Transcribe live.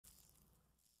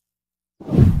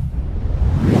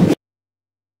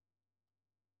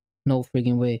No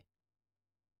friggin' way.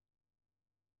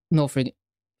 No friggin'.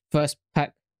 First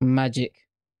pack magic.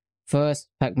 First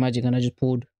pack magic, and I just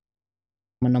pulled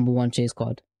my number 1 chase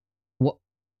card.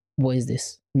 What is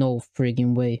this? No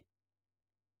friggin' way.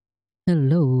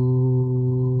 Hello,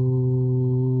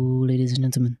 ladies and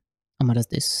gentlemen. I'm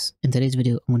iDuzzDis. In today's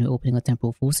video, I'm going to be opening a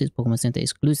Temporal Forces Pokemon Center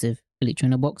exclusive Elite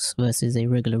Trainer box versus a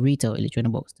regular retail Elite Trainer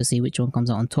box to see which one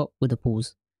comes out on top with the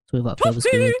pulls. So without further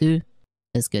ado,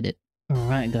 let's get it.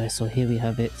 Alright guys, so here we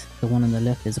have it. The one on the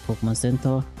left is a Pokemon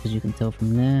Center, as you can tell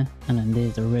from there, and then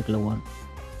there's the regular one.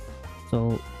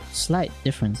 So slight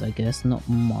difference, I guess, not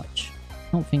much.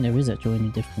 I don't think there is actually any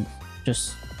difference.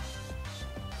 Just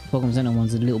Pokemon Center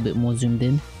one's a little bit more zoomed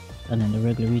in, and then the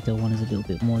regular retail one is a little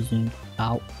bit more zoomed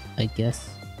out, I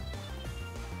guess.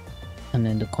 And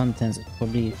then the contents is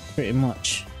probably pretty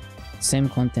much same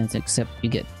contents, except you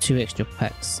get 2 extra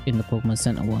packs in the Pokemon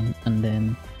Center one, and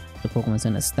then the Pokemon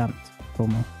Center stamped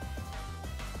promo.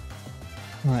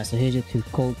 Alright, so here's your 2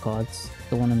 code cards.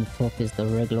 The one on the top is the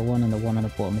regular one, and the one on the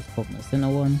bottom is the Pokemon Center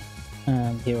one.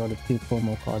 And here are the 2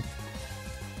 promo cards.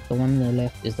 The one on the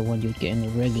left is the one you'd get in the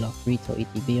regular retail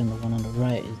ETB, and the one on the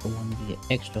right is the one you get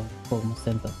extra Pokemon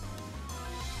Center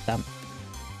stamp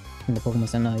in the Pokemon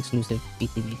Center exclusive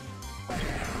ETB.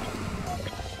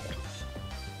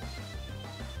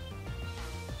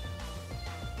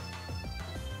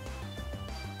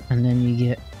 And then you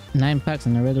get 9 packs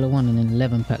in the regular one, and then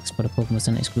 11 packs for the Pokemon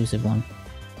Center exclusive one.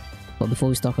 But before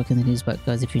we start cracking the news back,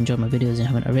 guys, if you enjoyed my videos and you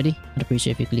haven't already, I'd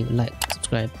appreciate if you could leave a like,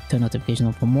 subscribe, turn notifications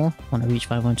on for more. I want to reach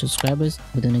 500 subscribers.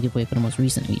 We're doing a giveaway for the most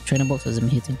recent Elite Trainer box as I'm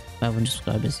hitting 500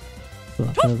 subscribers. So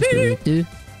without further ado,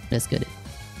 let's get it.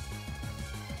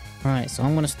 Alright, so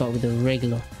I'm going to start with the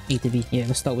regular ETB. Yeah,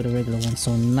 let's start with the regular one.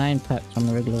 So 9 packs from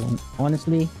the regular one.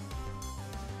 Honestly,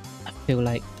 I feel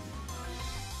like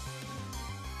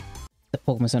the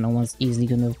Pokemon Center one's easily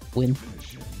going to win.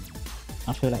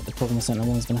 I feel like the Pokemon Center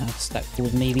one's going to have stacked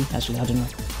pulls, maybe. Actually, I don't know.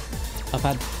 I've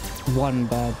had one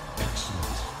bad.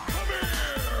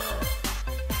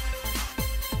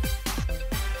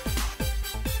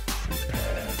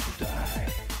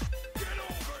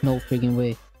 No friggin'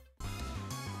 way.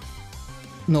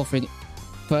 No friggin'.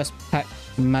 First pack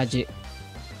magic.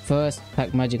 First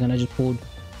pack magic, and I just pulled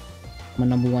my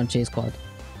number 1 chase card.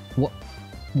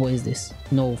 What is this?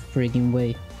 No friggin'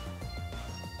 way.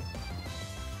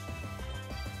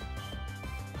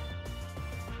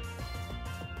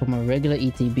 For my regular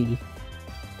ETB,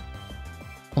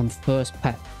 on first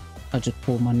pack, I just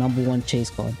pulled my number 1 chase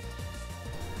card.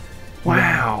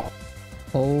 Wow.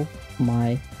 Oh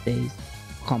my days.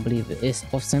 I can't believe it. It's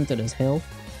off-centered as hell.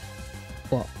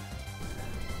 But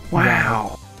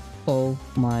wow. Oh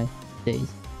my days.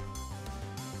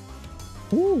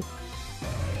 Woo.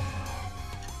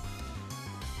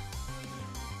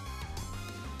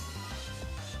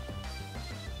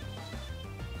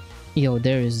 Yo,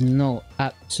 there is no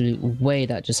absolute way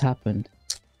that just happened.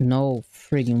 No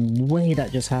friggin' way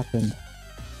that just happened.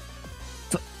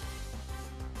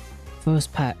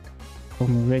 First pack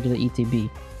from a regular ETB.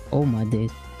 Oh my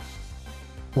days.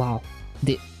 Wow.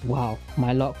 Wow.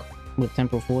 My luck with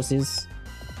Temporal Forces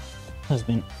has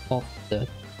been off the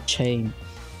chain.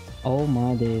 Oh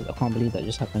my days. I can't believe that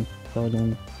just happened.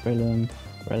 Golden, Brilliant,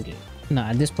 Relegate. Nah,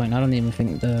 at this point, I don't even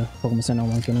think the Pokemon Center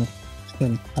one's gonna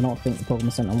win. I don't think the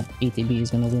Pokemon Center ETB is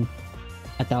gonna win.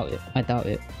 I doubt it. I doubt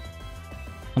it.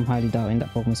 I'm highly doubting that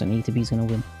Pokemon Center ETB is gonna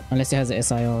win. Unless it has an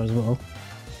SIR as well.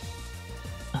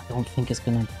 I don't think it's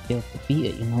gonna be able to beat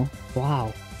it, you know?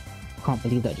 Wow. I can't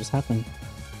believe that just happened.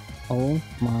 Oh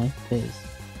my days.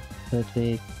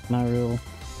 Perfect. Mario.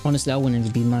 Honestly, I wouldn't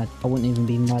even be mad. I wouldn't even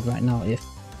be mad right now if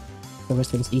the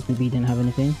rest of this ETB didn't have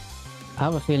anything. I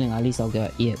have a feeling at least I'll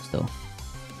get an EX though.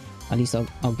 At least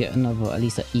I'll get another, at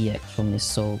least an EX from this.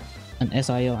 So an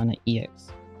SIR and an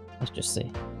EX, let's just say.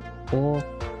 Or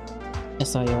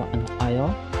SIR and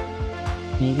IR,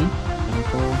 maybe.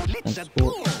 And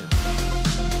sport.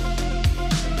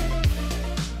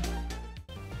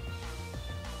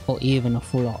 Or even a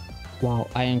full art. Wow,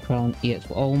 Iron Crown EX.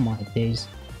 Oh my days.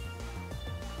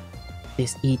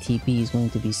 This ETB is going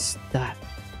to be stacked.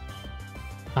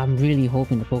 I'm really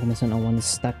hoping the Pokemon Center one is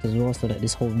stacked as well, so that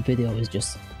this whole video is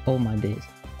just, oh my days.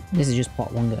 This is just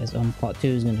part 1, guys. Part 2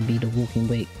 is going to be the Walking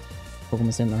Wake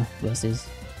Pokemon Center versus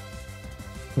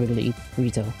regular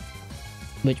retail,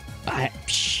 which I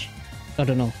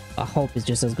don't know. I hope it's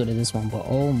just as good as this one, but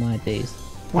oh my days.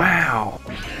 Wow.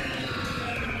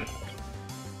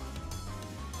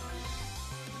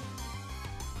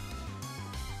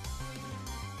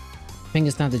 I think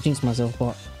it's time to jinx myself,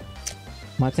 but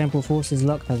my Temporal Forces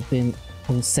luck has been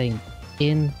insane.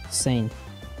 Insane.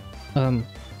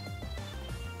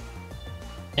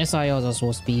 SIRs are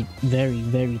supposed to be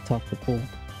very tough to pull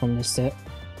from this set,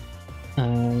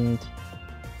 and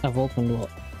I've opened what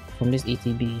from this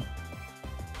ETB.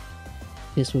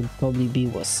 This would probably be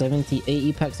what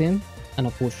 70-80 packs in, and I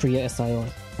pulled 3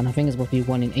 SIRs, and I think it's supposed to be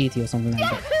 1 in 80 or something like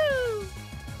that.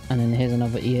 And then here's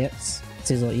another EX,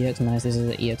 Sizzle EX, nice. This is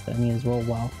the EX that I need as well.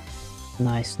 Wow,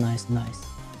 nice.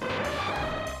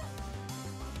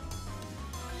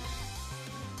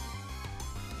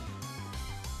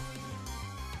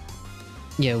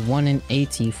 Yeah, 1 in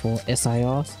 80 for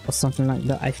SIRs or something like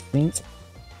that, I think.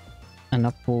 And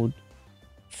I pulled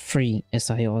 3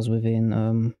 SIRs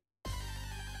within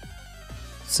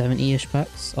 70-ish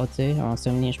packs, I'd say, around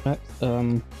 70-ish packs.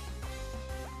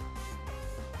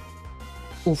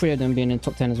 All 3 of them being in the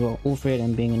top 10 as well. All 3 of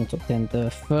them being in the top 10. The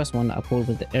first one that I pulled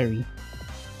was the Eri,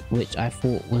 which I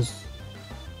thought was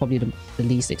probably the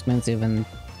least expensive and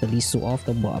the least sought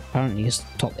after, but apparently it's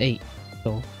top 8.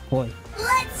 So, boy.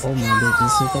 Oh my god,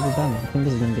 this is double banner. I think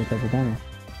this is going to be a double banner.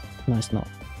 No, it's not.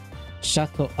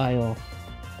 Shadow IR.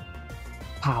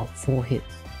 Wow, 4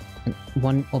 hits. And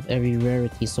 1 of every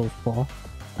rarity so far.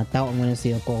 I doubt I'm going to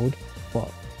see a gold,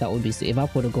 but that would be sick. If I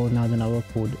pulled a gold now, then I would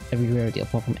have pulled every rarity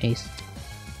apart from Ace.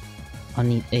 I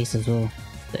need Ace as well.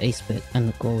 The Ace spec and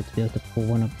the gold to be able to pull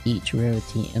 1 of each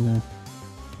rarity in a...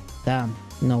 Damn,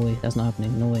 no way, that's not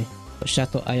happening, no way. But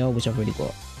Shadow IR, which I've already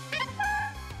got.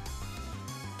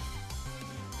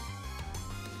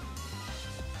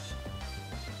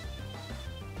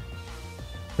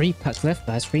 Three packs left,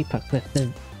 guys. 3 packs left.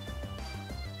 There's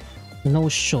no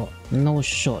shot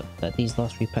that these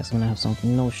last 3 packs are gonna have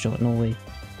something. No shot, no way,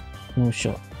 no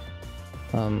shot.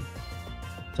 So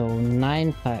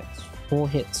 9 packs, 4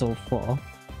 hits so far.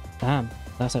 Damn,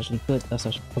 that's actually good. That's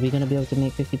actually, are we gonna be able to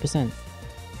make 50%?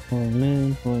 Roaring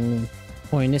Moon.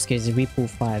 Or in this case, if we pull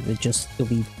 5, it'll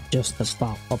be just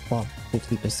about above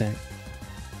 50%.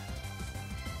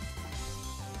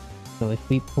 So if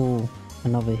we pull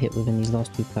another hit within these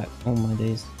last 2 packs, oh my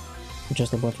days,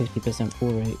 just above 50%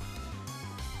 pull rate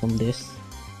from this,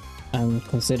 and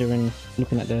considering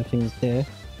looking at the things there,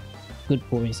 good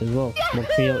pull rates as well.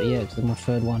 But 3 EX is my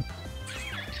 3rd one.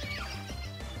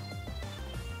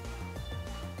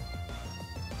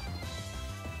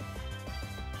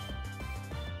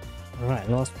 Alright,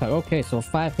 last pack. Okay, so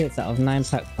 5 hits out of 9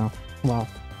 packs now. Wow,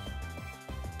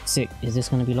 sick. Is this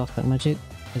gonna be last pack magic?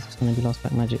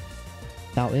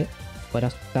 Doubt it,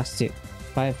 but that's sick.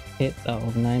 5 hits out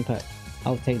of 9 packs.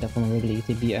 I'll take that from a regular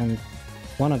ETB, and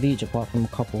 1 of each apart from a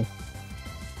couple,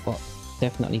 but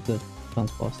definitely good.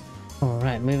 Sounds fast.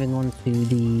 Alright, moving on to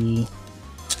the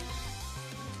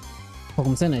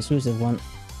Pokemon Center exclusive one.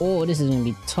 Oh, this is going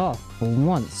to be tough for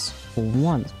once.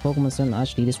 Pokemon Center,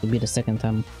 actually this would be the 2nd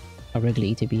time a regular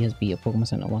ETB has beat a Pokemon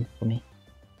Center one for me.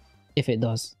 If it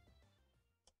does.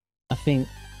 I think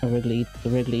the regular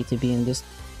ETB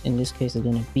in this case is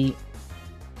going to beat...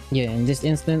 Yeah, in this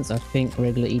instance, I think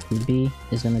regular ETB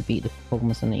is going to beat the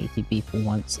Pokemon Center ETB for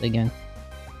once again.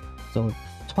 So,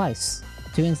 twice.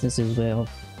 2 instances where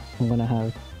I'm going to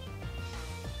have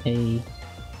a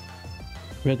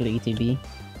regular ETB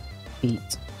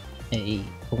beat a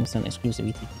Pokemon Center exclusive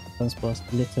ETB. Transport,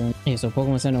 Litten. Yeah, so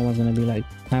Pokemon Center one's going to be like,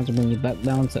 time to bring you back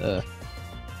down to earth.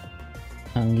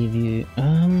 And give you,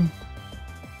 I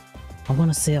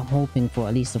want to say I'm hoping for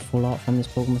at least a full art from this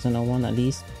Pokemon Center one at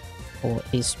least. Or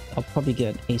Ace, I'll probably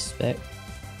get an Ace spec,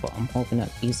 but I'm hoping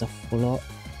at least a full art.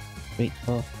 Great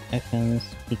Puff, Ekans,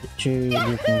 Pikachu,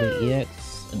 Walking Away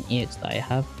EX, an EX that I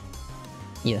have.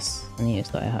 Yes, an EX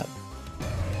that I have.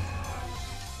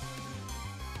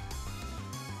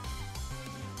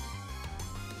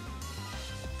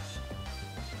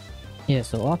 Yeah,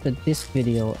 so after this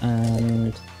video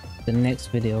and the next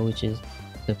video, which is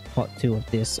the part 2 of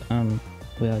this,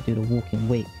 where I do the Walking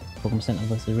Wake Pokemon Center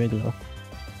versus regular,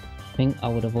 I think I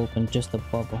would have opened just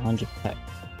above 100 packs.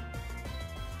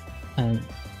 And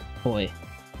boy,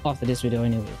 after this video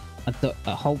anyway, I'm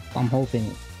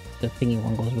hoping the thingy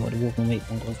one goes well, the Walking Wake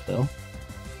one goes well.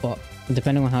 But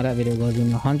depending on how that video goes,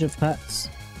 in 100 packs,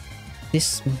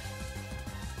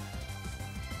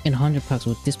 in 100 packs,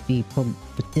 would this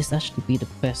actually be the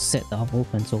best set that I've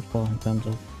opened so far in terms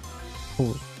of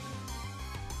pulls?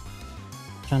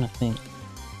 I'm trying to think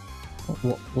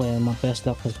where my best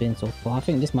luck has been so far. I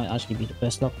think this might actually be the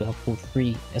best luck, where I've pulled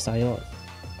 3 SIRs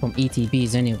from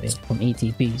ETBs anyway,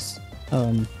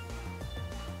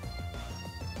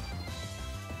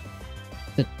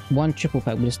 The 1 triple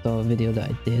pack blister video that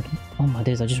I did, oh my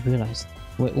days, I just realized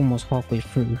we're almost halfway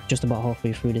through, just about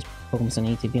halfway through this Pokemon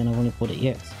Center ETB, and I've only pulled it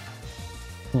yet.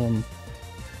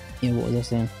 Yeah, what was I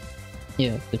saying?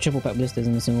 Yeah, the triple pack blisters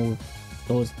and the single,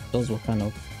 those were kind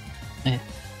of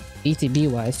ETB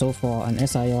wise, so far an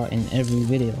SIR in every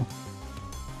video.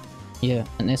 Yeah,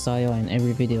 an SIR in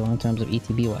every video in terms of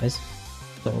ETB wise.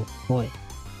 So boy,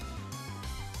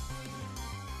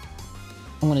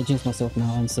 I'm gonna jinx myself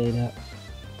now and say that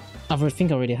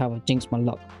think I already have a jinx my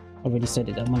luck. I already said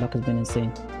it that my luck has been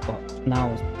insane, but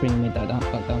now it's bringing me back down to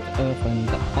earth, and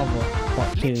the other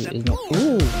part 2 is not.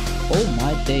 Ooh, oh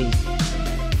my days!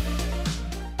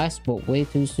 I spoke way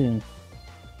too soon.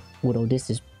 Although this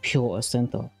is pure off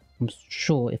center, I'm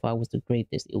sure if I was to grade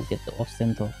this, it will get the off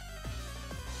center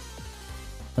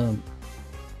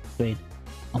grade.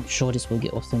 I'm sure this will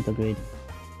get off center grade.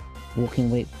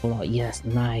 Walking weight pull out, yes,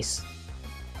 nice.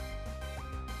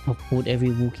 I've pulled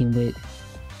every walking weight.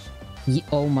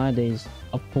 Oh my days,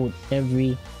 I've pulled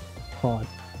every card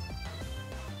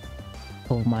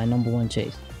of my number 1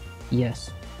 chase. Yes,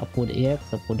 I pulled the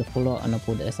EX, I pulled the full art, and I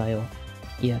pulled the SIO.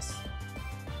 Yes,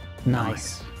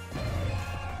 nice.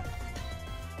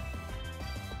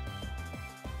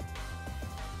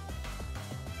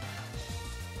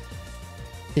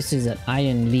 This is an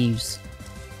Iron Leaves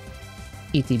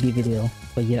ETB video,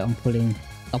 but yeah,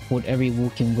 I pulled every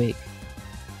walking weight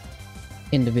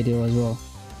in the video as well.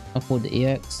 I pulled the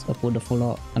EX, I pulled the full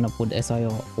art, and I pulled the SIR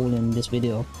all in this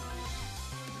video.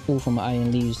 All from my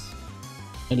Iron Leaves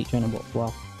Elite Trainer box.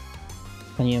 Wow.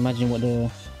 Can you imagine what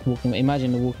the walking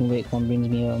weight one brings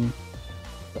me the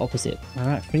opposite.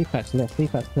 Alright, 3 packs left, 3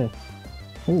 packs left.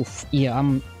 Oof, yeah,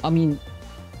 I mean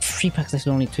 3 packs left,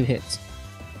 only 2 hits.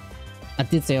 I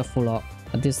did say a full art.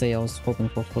 I did say I was hoping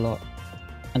for full art,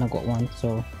 and I got 1,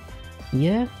 so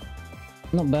yeah,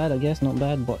 not bad, I guess, not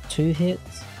bad, but 2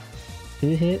 hits.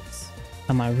 2 hits?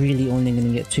 Am I really only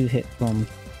gonna get 2 hits from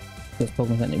this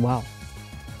Pokemon? Wow.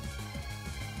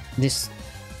 This,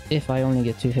 if I only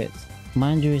get 2 hits,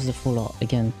 mind you, is the full art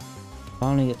again. If I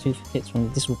only get 2 hits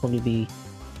from this, will probably be,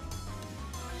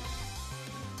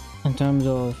 in terms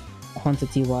of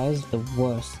quantity wise, the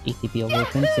worst ETB I've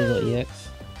opened. Scizor EX.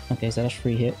 Okay, so that's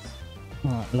 3 hits.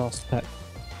 Alright, last pack.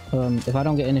 If I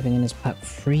don't get anything in this pack,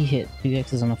 3 hits, 2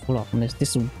 X's and a full art from this.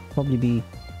 This will probably be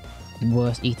the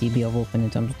worst ETB I've opened in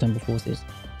terms of Temporal Forces.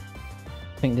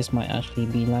 I think this might actually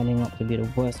be lining up to be the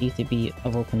worst ETB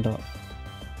I've opened up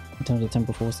in terms of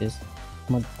Temporal Forces.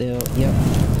 Yep.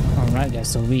 Alright guys,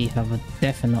 so we have a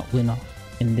definite winner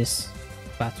in this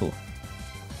battle.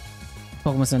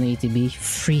 Pokemon Center ETB,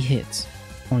 3 hits.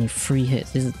 Only 3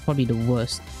 hits. This is probably the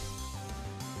worst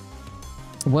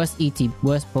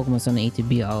Pokemon Center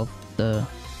ETB out of the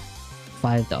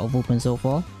 5 that I've opened so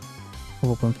far. I've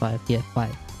opened 5, yeah,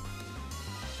 5.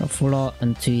 A full art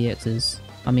and 2 EXs.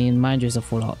 I mean, mind you, it's a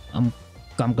full art. I'm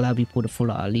glad we pulled a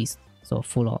full art at least. So a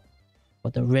full art.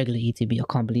 But the regular ETB, I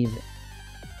can't believe it.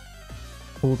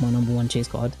 Pulled my number 1 chase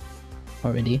card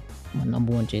already. My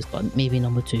number 1 chase card, maybe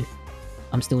number 2.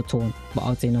 I'm still torn, but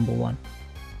I'll say number 1.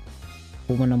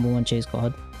 Pulled my number 1 chase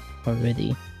card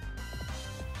already.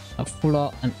 A full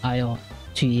art and IR,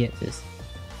 2 EXs.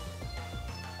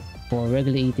 For a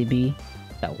regular ETB,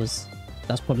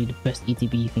 that's probably the best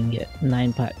ETB you can get.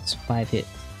 9 packs, 5 hits.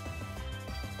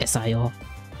 SIR.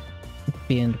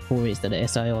 Being the 4 hits that the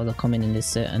SIRs are coming in this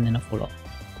set, and then a full art.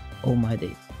 Oh my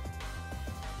days.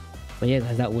 But yeah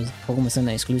guys, that was Pokemon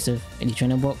Center exclusive Elite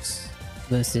Trainer box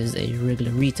versus a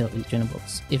regular retail Elite Trainer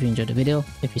box. If you enjoyed the video,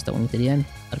 if you stuck with me to the end,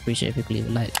 I'd appreciate if you could leave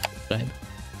a like, subscribe,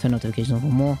 turn notifications on for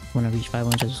more. When I reach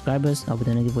 500 subscribers, I'll be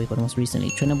doing a giveaway for the most recent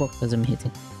Elite Trainer box as I'm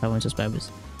hitting 500 subscribers.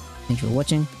 Thank you for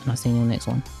watching, and I'll see you on the next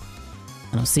one.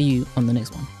 And I'll see you on the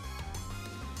next one.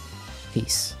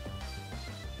 Peace.